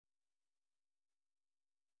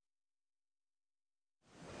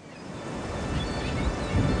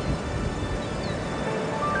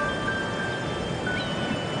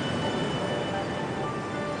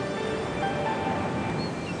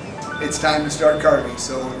it's time to start carving.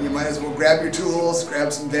 So you might as well grab your tools,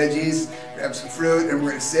 grab some veggies, grab some fruit, and we're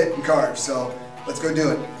going to sit and carve. So let's go do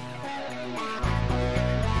it.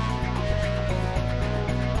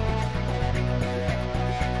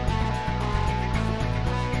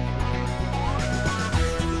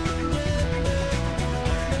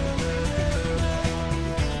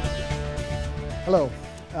 Hello,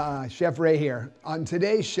 Chef Ray here. On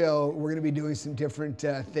today's show, we're going to be doing some different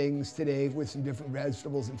things today with some different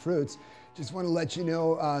vegetables and fruits. Just want to let you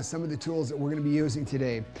know some of the tools that we're going to be using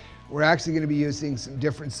today. We're actually going to be using some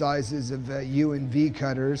different sizes of U and V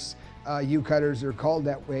cutters. U cutters are called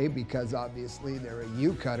that way because obviously they're a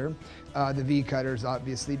U cutter. The V cutters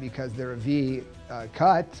obviously because they're a V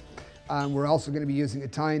cut. We're also going to be using a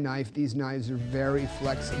tie knife. These knives are very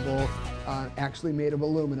flexible, actually made of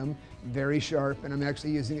aluminum, very sharp, and I'm actually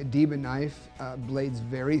using a Deba knife. Blade's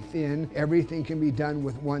very thin. Everything can be done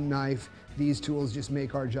with one knife. These tools just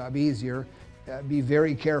make our job easier. Be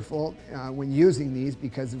very careful when using these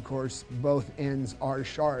because, of course, both ends are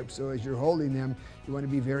sharp. So as you're holding them, you want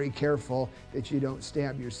to be very careful that you don't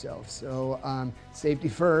stab yourself. So safety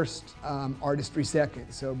first, artistry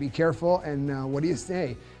second. So be careful, and what do you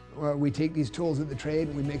say? We take these tools of the trade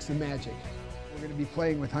and we make some magic. We're going to be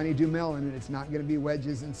playing with honeydew melon, and it's not going to be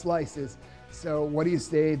wedges and slices. So what do you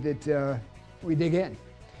say that we dig in?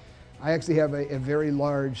 I actually have a very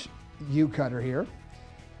large U cutter here.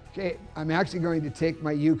 Okay, I'm actually going to take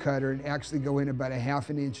my U cutter and actually go in about a ½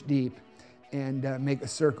 an inch deep and make a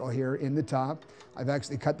circle here in the top. I've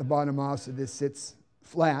actually cut the bottom off so this sits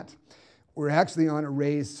flat. We're actually on a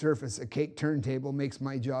raised surface. A cake turntable makes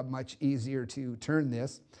my job much easier to turn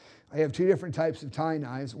this. I have two different types of tie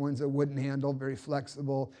knives. One's a wooden handle, very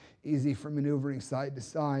flexible, easy for maneuvering side to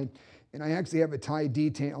side. And I actually have a tie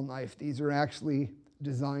detail knife. These are actually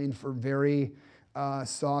designed for very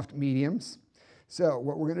soft mediums. So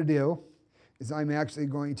what we're going to do is I'm actually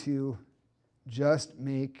going to just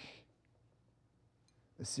make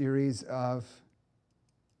a series of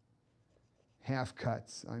half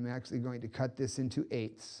cuts. I'm actually going to cut this into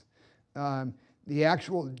eighths. The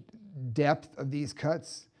actual depth of these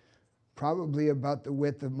cuts, probably about the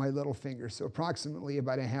width of my little finger, so approximately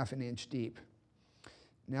about a ½ an inch deep.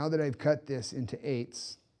 Now that I've cut this into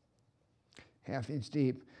eighths, ½ inch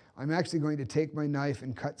deep, I'm actually going to take my knife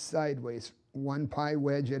and cut sideways, one pie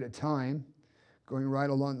wedge at a time, going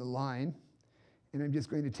right along the line. And I'm just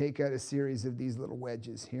going to take out a series of these little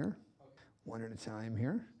wedges here, one at a time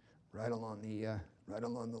here, right along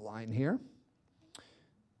the line here.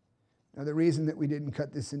 Now the reason that we didn't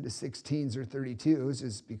cut this into 16s or 32s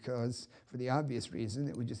is because, for the obvious reason,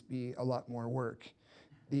 it would just be a lot more work.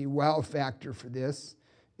 The wow factor for this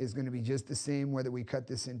is going to be just the same whether we cut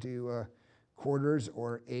this into quarters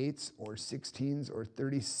or eighths or 16s or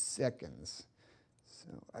 32nds. So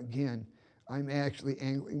again, I'm actually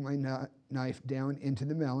angling my knife down into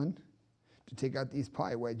the melon to take out these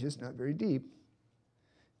pie wedges, not very deep,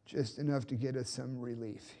 just enough to get us some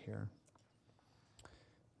relief here.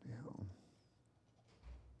 Now, all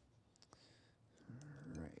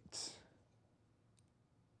right.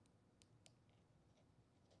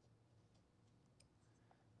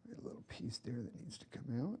 A little piece there that needs to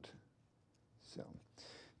come out. So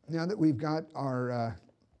now that we've got our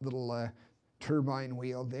little turbine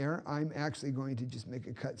wheel there, I'm actually going to just make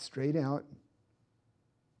a cut straight out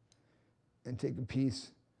and take a piece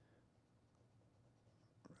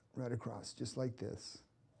right across, just like this.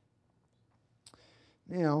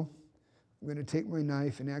 Now, I'm going to take my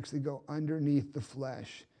knife and actually go underneath the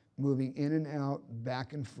flesh, moving in and out,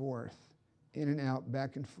 back and forth, in and out,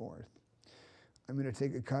 back and forth. I'm going to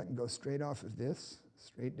take a cut and go straight off of this,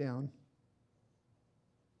 straight down,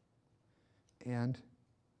 and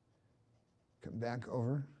come back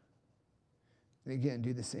over. And again,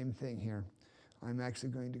 do the same thing here. I'm actually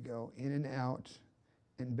going to go in and out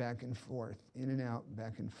and back and forth, in and out,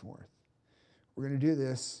 back and forth. We're going to do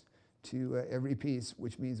this to every piece,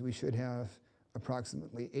 which means we should have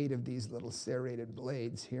approximately 8 of these little serrated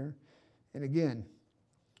blades here. And again,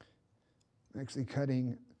 I'm actually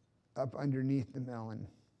cutting up underneath the melon.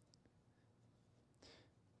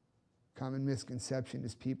 Common misconception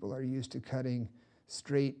is people are used to cutting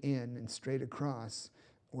straight in and straight across,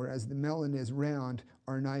 whereas the melon is round.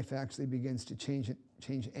 Our knife actually begins to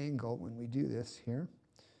change angle when we do this here.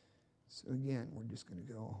 So again, we're just going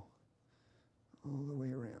to go all the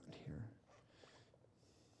way around here.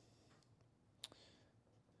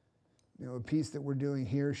 Now, a piece that we're doing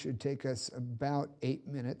here should take us about 8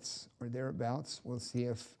 minutes or thereabouts. We'll see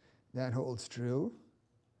if that holds true.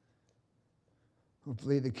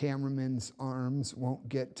 Hopefully the cameraman's arms won't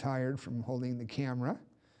get tired from holding the camera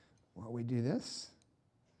while we do this.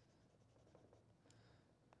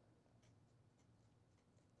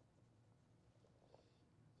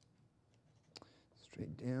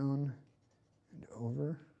 straight down and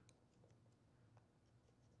over.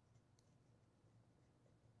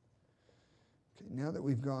 Okay, now that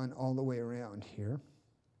we've gone all the way around here,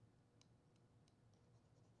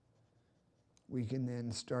 we can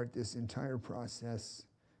then start this entire process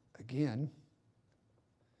again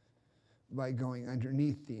by going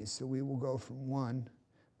underneath these. So we will go from one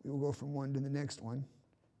to the next one.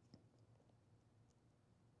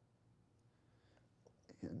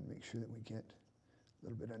 And make sure that we get a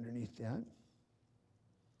little bit underneath that.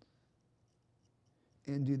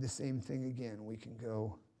 And do the same thing again. We can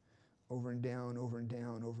go over and down, over and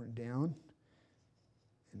down, over and down,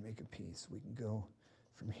 and make a piece. We can go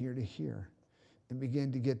from here to here and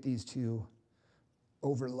begin to get these two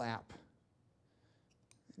overlap.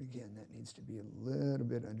 And again, that needs to be a little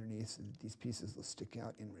bit underneath so that these pieces will stick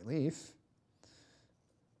out in relief.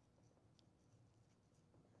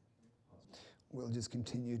 We'll just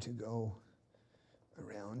continue to go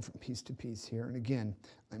around from piece to piece here. And again,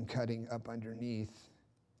 I'm cutting up underneath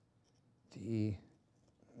the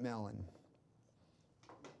melon.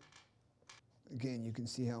 Again, you can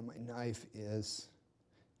see how my knife is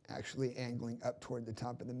actually angling up toward the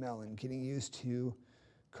top of the melon, getting used to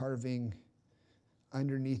carving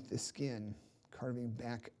underneath the skin, carving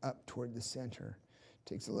back up toward the center.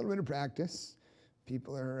 Takes a little bit of practice.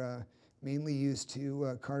 People are mainly used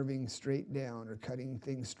to carving straight down or cutting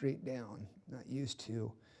things straight down, not used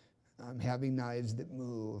to having knives that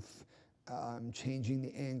move, changing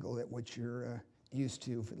the angle at which you're used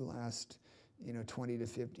to for the last 20 to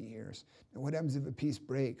 50 years. Now what happens if a piece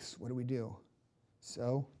breaks? What do?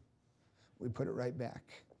 So we put it right back,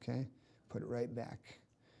 okay? Put it right back.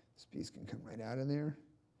 This piece can come right out of there,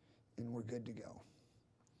 and we're good to go.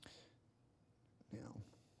 Now,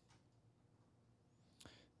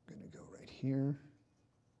 I'm going to go right here.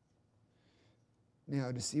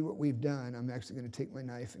 Now, to see what we've done, I'm actually going to take my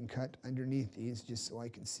knife and cut underneath these just so I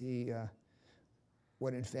can see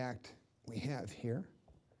what, in fact, we have here.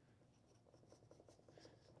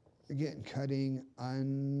 Again, cutting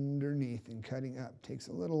underneath and cutting up takes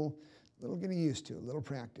a little getting used to, a little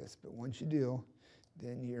practice, but once you do,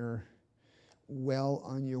 then you're well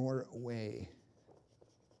on your way.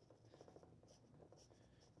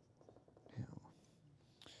 Now,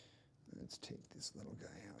 let's take this little guy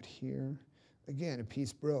out here. Again, a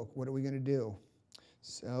piece broke. What are we going to do?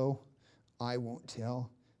 So, I won't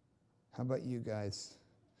tell. How about you guys?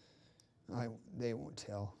 They won't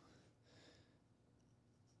tell.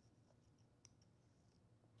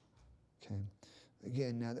 Okay.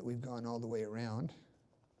 Again, now that we've gone all the way around,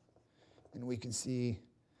 and we can see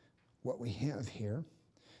what we have here,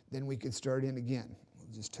 then we could start in again.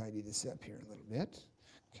 We'll just tidy this up here a little bit,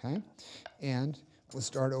 okay? And we'll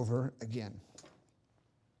start over again.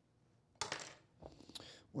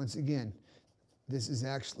 Once again, this is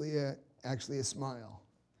actually a smile.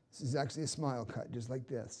 This is actually a smile cut, just like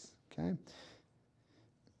this, okay?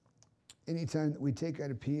 Anytime that we take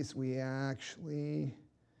out a piece, we actually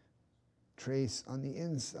trace on the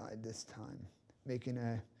inside this time, making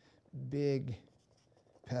a big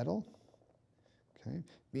petal, okay?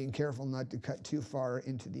 Being careful not to cut too far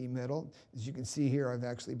into the middle. As you can see here, I've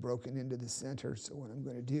actually broken into the center, so what I'm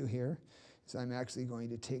going to do here is I'm actually going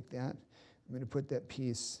to take that, I'm going to put that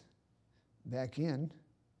piece back in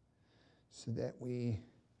so that we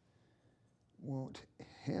won't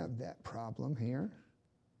have that problem here.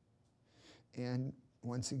 And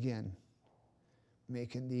once again,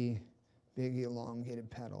 making the big elongated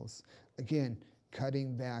petals. Again,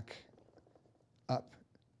 cutting back up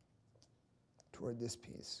toward this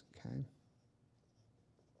piece, okay?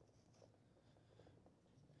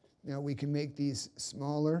 Now we can make these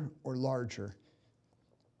smaller or larger.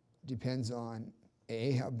 Depends on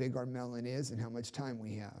A, how big our melon is and how much time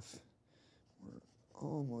we have. We're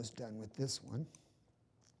almost done with this one.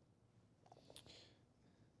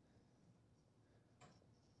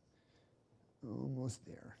 Almost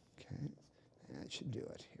there, okay? That should do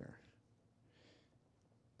it here.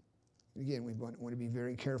 Again, we want to be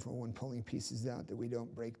very careful when pulling pieces out that we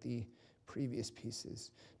don't break the previous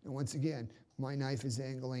pieces. Now once again, my knife is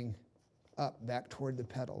angling up back toward the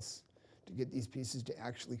petals to get these pieces to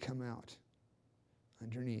actually come out.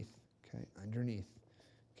 Underneath, okay, underneath,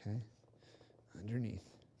 okay, underneath.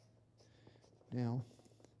 Now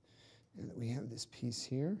that we have this piece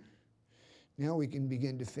here, now we can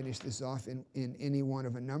begin to finish this off in any one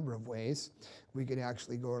of a number of ways. We could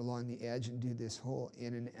actually go along the edge and do this whole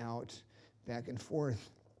in and out, back and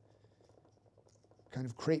forth, kind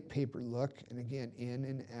of crepe paper look. And again, in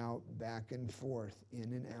and out, back and forth,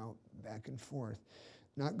 in and out, back and forth.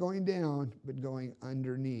 Not going down, but going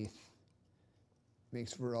underneath.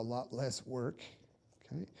 Makes for a lot less work.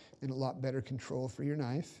 Okay, and a lot better control for your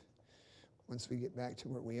knife. Once we get back to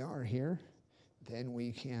where we are here, then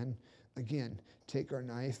we can, again, take our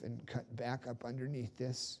knife and cut back up underneath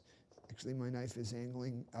this. Actually, my knife is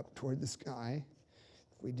angling up toward the sky.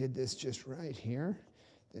 If we did this just right here,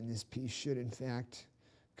 then this piece should, in fact,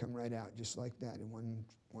 come right out just like that in one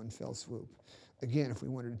fell swoop. Again, if we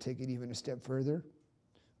wanted to take it even a step further,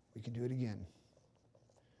 we can do it again.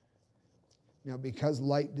 Now, because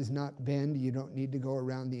light does not bend, you don't need to go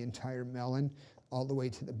around the entire melon all the way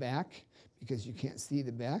to the back because you can't see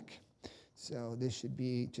the back. So this should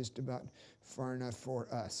be just about far enough for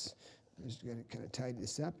us. I'm just going to kind of tidy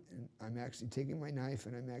this up, and I'm actually taking my knife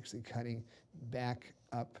and I'm actually cutting back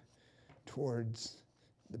up towards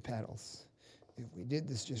the petals. If we did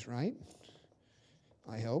this just right,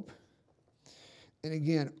 I hope. And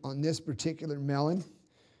again, on this particular melon,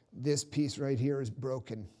 this piece right here is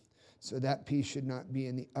broken. So that piece should not be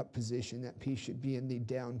in the up position. That piece should be in the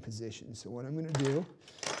down position. So what I'm going to do,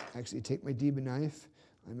 actually take my Deba knife.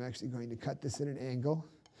 I'm actually going to cut this at an angle.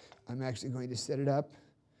 I'm actually going to set it up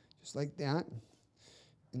just like that.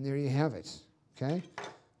 And there you have it, okay?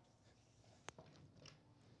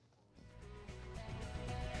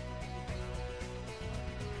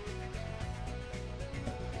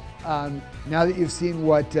 Now that you've seen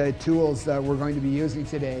what tools we're going to be using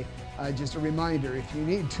today, just a reminder, if you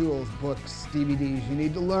need tools, books, DVDs, you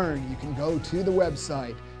need to learn, you can go to the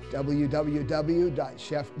website,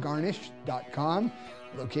 www.chefgarnish.com,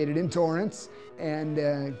 located in Torrance,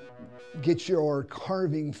 and get your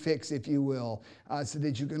carving fix, if you will, so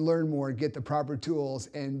that you can learn more, get the proper tools,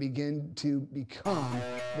 and begin to become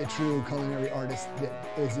the true culinary artist that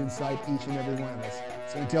is inside each and every one of us.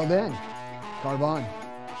 So until then, carve on.